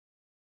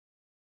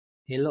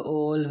Hello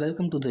all,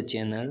 welcome to the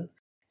channel.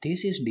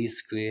 This is D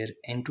Square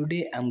and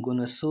today I'm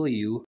gonna show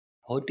you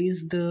what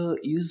is the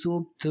use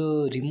of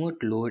the remote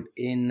load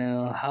and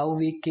how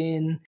we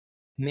can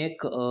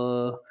make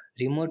a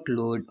remote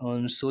load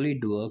on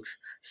Solidworks.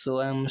 So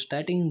I'm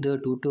starting the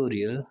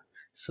tutorial.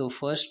 So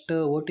first,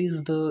 what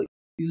is the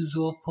use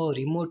of a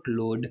remote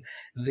load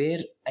where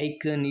I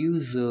can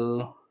use a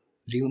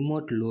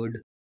remote load?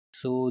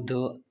 So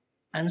the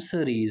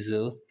answer is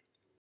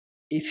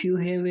if you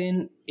have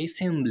an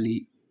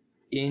assembly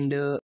and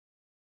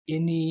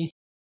any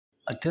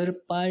other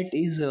part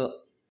is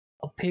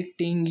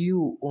affecting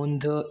you on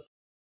the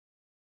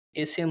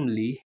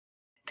assembly,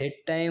 that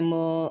time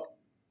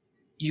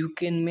you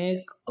can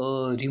make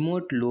a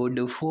remote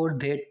load for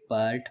that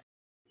part.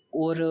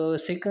 Or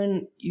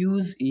second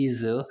use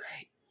is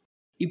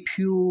if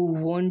you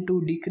want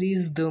to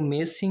decrease the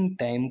meshing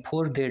time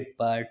for that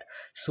part,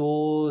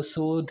 so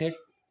that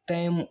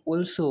time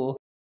also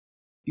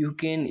you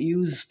can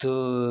use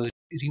the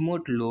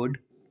remote load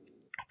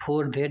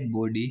for that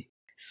body.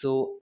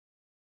 So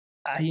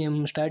I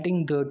am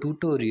starting the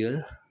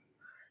tutorial.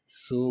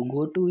 So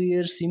go to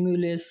your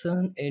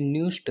simulation and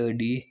new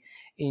study.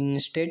 In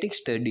static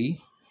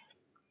study,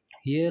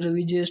 here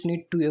we just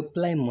need to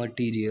apply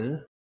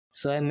material.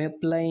 So I am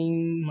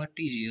applying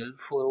material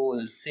for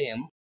all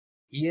same.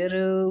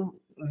 Here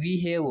we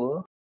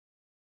have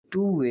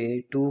two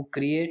way to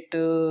create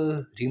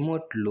a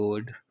remote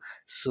load.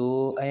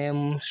 So I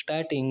am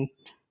starting.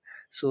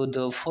 So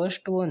the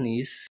first one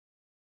is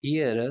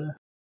here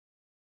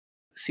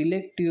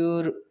select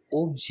your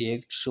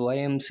object. So I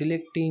am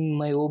selecting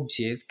my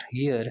object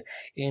here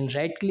and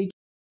right click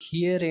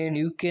here and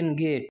you can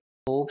get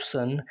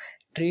option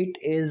treat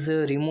as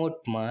a remote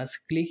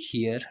mask. Click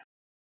here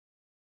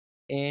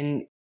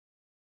and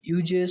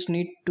you just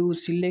need to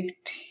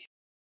select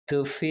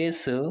the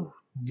face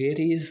where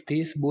is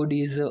this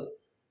body is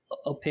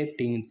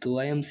affecting. So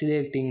I am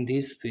selecting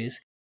this face.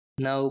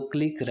 Now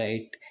click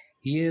right.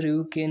 Here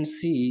you can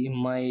see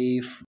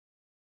my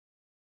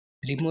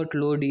remote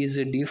load is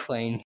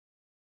defined.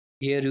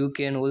 Here you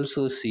can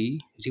also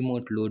see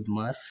remote load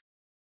mask.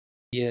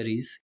 Here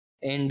is,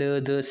 and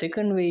the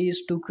second way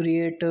is to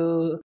create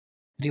a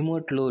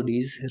remote load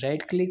is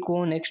right click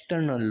on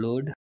external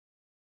load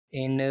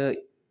and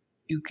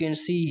you can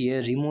see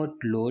here remote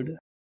load.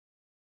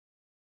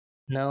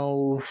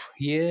 Now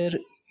here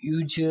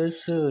you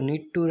just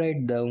need to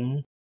write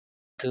down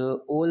the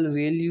all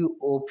value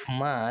of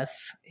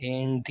mass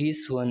and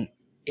this one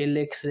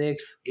LXX,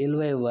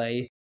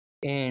 LYY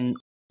and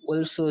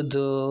also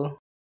the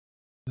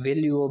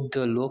value of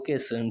the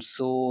location.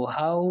 So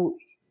how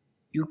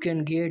you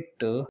can get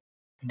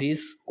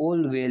this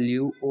all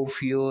value of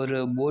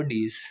your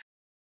bodies.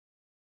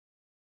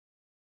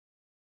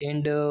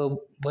 And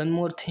one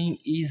more thing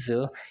is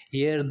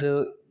here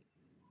the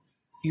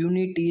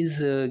unit is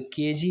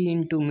kg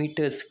into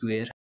meter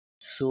square.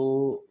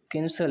 So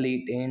cancel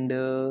it and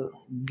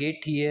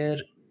get here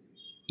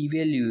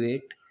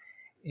evaluate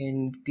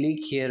and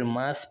click here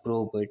mass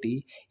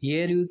property.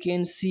 Here you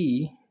can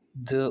see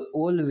the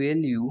all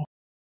value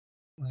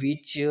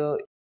which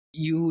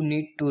you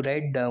need to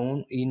write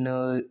down in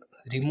a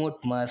remote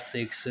mass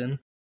section.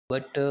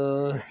 But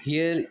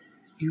here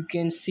you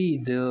can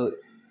see the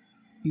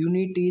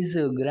unit is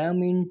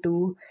gram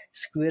into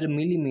square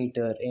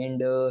millimeter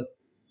and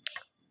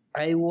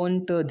I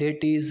want that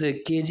is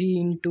kg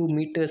into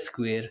meter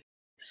square.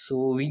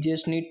 So we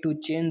just need to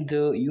change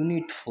the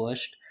unit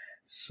first.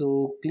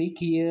 So click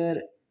here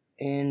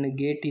and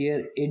get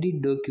here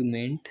edit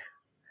document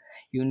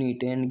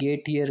unit and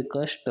get here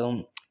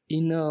custom.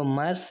 In a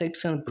mass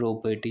section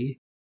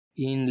property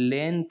in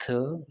length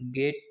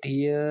get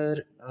here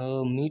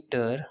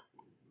meter.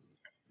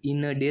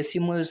 In a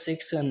decimal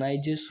section I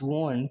just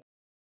want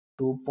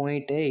to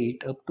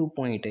 0.8 up to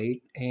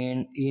 0.8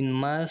 and in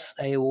mass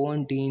I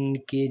want in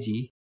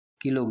kg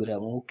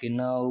kilogram. Okay,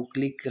 now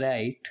click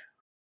right.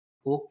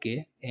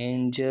 Okay,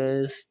 and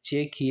just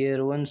check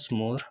here once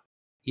more.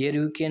 Here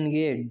you can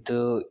get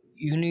the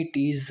unit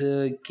is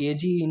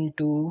kg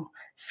into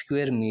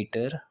square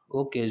meter.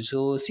 Okay,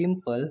 so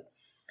simple.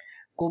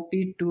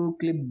 Copy to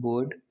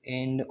clipboard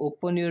and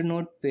open your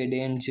notepad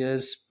and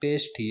just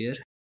paste here.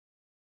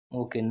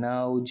 Okay,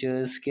 now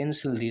just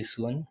cancel this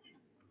one.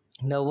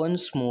 Now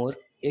once more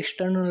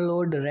external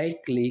load, right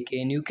click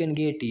and you can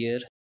get here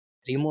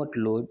remote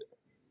load.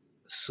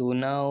 So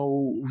now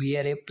we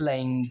are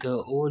applying the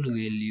all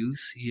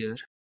values here.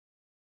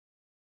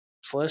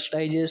 First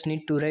I just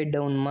need to write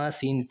down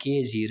mass in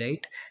kg,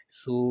 right?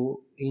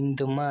 So in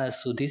the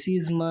mass, so this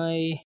is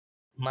my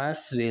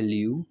mass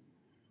value.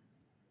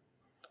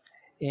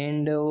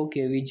 And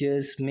okay, we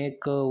just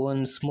make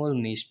one small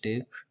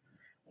mistake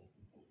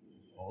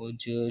or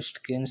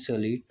just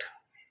cancel it,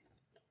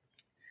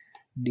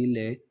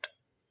 delete.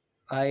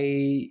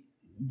 I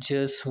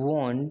just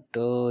want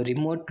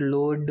remote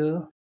load.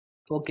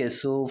 Okay,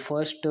 so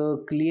first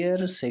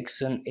clear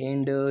section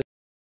and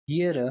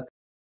here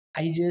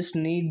I just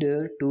need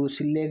to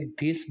select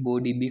this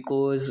body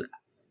because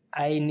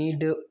I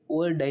need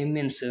all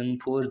dimension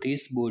for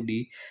this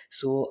body,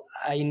 so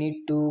I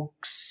need to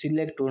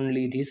select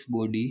only this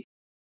body.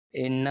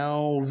 And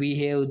now we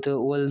have the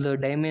all the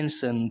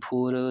dimension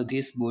for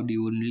this body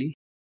only.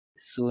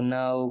 So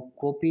now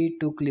copy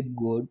to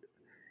clipboard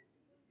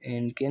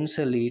and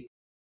cancel it.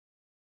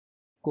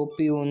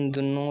 Copy on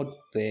the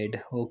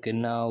notepad. Okay,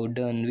 now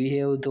done. We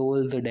have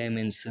all the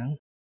dimension.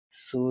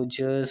 So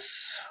just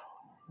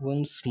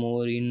once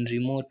more in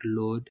remote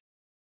load.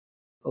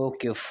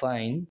 Okay,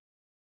 fine.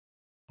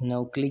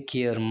 Now click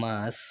here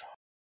mass.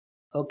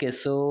 Okay,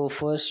 so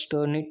first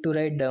need to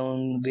write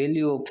down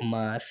value of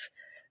mass.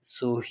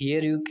 So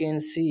here you can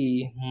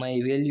see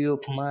my value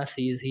of mass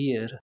is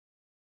here.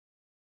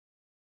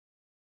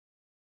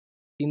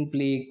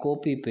 Simply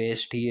copy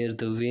paste here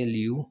the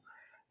value,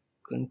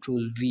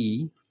 control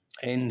V,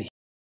 and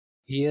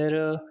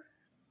here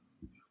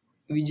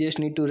we just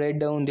need to write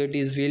down that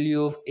is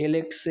value of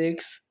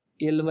Lxx,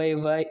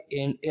 Lyy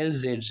and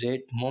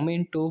Lzz,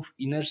 moment of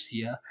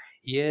inertia.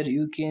 Here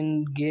you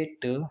can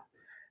get the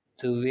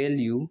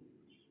value.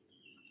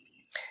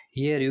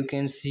 Here you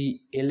can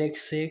see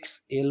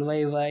Lxx,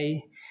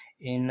 Lyy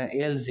and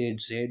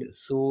Lzz.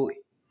 So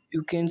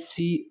you can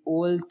see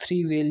all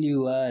three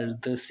value are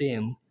the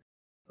same.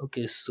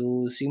 Okay,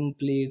 so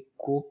simply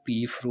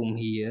copy from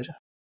here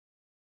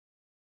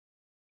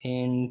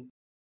and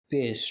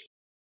paste.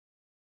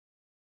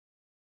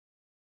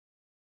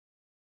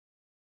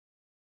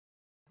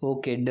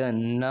 Okay,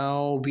 done.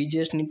 Now we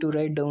just need to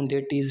write down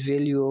that is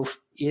value of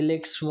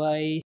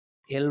Lxy,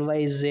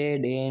 Lyz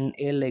and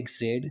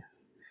Lxz.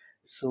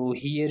 So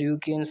here you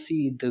can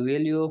see the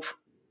value of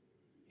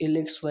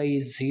Lxy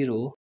is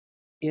 0,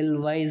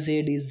 Lyz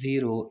is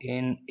 0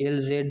 and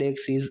Lzx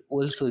is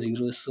also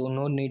 0, so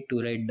no need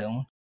to write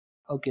down.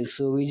 Okay,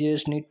 so we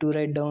just need to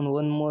write down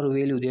one more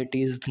value, that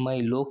is my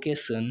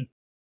location.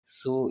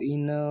 So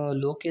in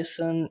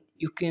location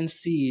you can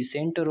see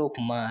center of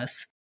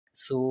mass,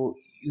 so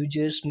you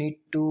just need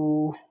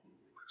to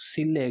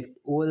select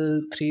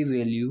all three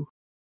value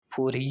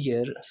for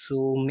here.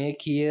 So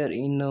make here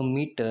in a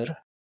meter.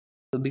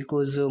 So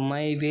because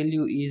my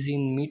value is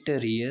in meter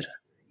here,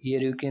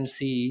 you can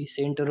see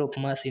center of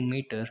mass in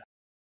meter.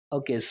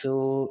 Okay,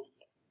 so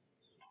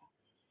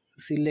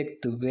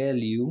select the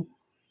value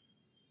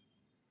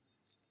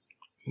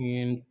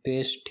and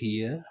paste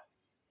here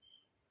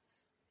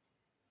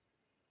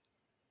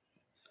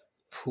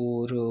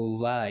for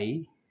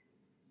y,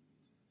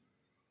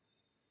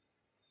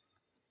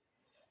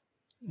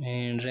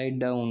 and write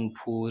down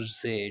for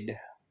z.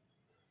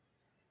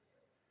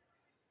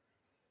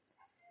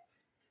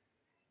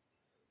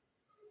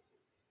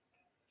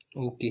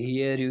 Okay,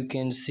 here you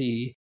can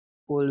see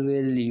all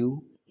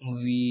value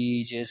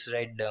we just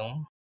write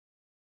down.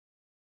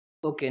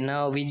 Okay,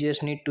 now we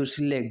just need to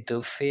select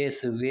the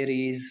face where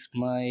is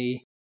my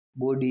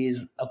body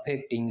is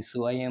affecting.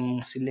 So I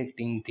am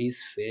selecting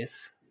this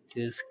face.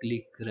 Just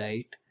click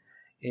right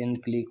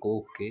and click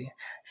OK.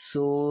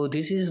 So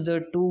this is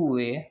the two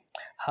way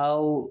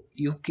how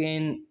you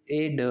can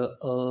add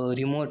a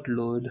remote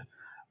load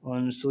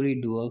on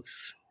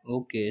SolidWorks.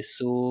 Okay,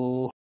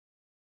 so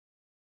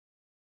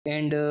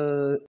and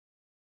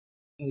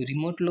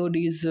remote load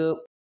is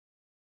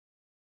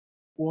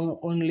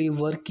only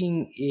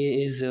working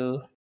is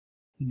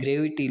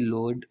gravity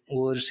load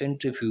or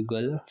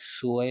centrifugal.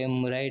 So I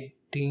am right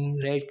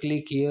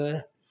click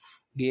here,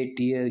 get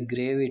here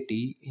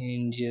gravity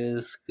and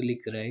just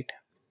click right.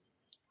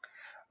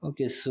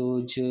 Okay,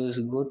 so just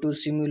go to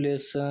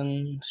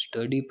simulation,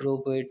 study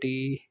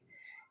property,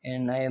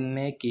 and I am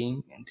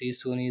making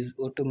this one is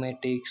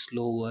automatic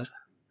slower.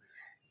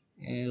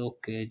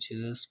 Okay,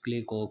 just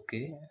click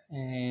OK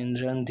and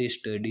run this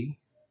study.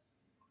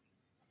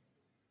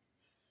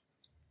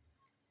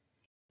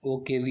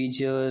 Okay, we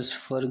just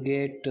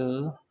forget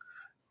to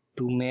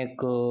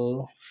make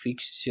a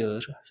fixture.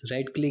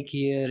 Right click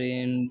here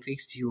and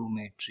fix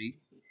geometry.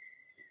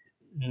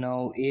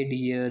 Now add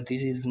here,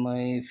 this is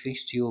my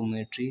fixed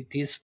geometry.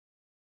 This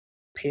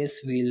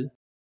face will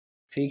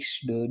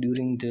fixed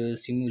during the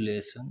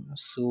simulation.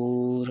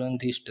 So run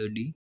this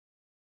study.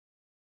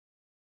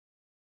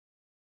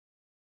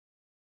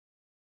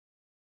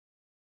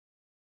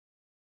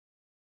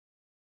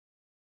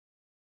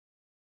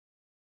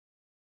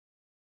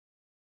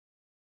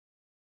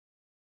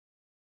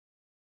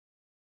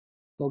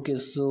 Okay,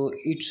 so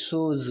it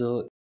shows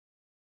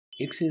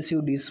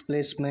excessive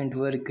displacement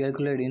were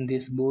calculated in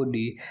this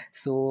body.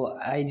 So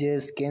I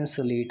just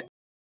cancel it.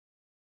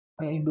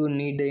 I don't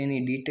need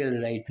any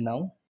detail right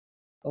now.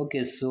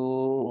 Okay,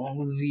 so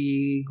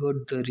we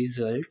got the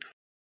result.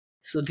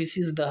 So this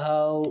is the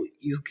how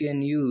you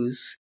can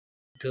use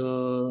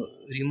the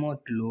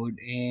remote load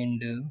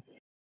and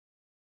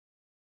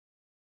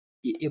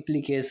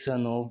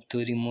application of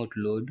the remote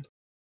load.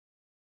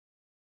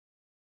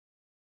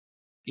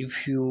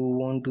 If you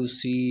want to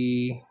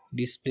see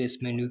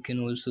displacement, you can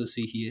also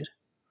see here.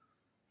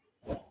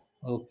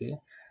 Okay,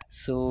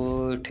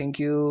 so thank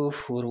you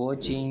for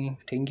watching.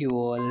 Thank you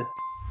all.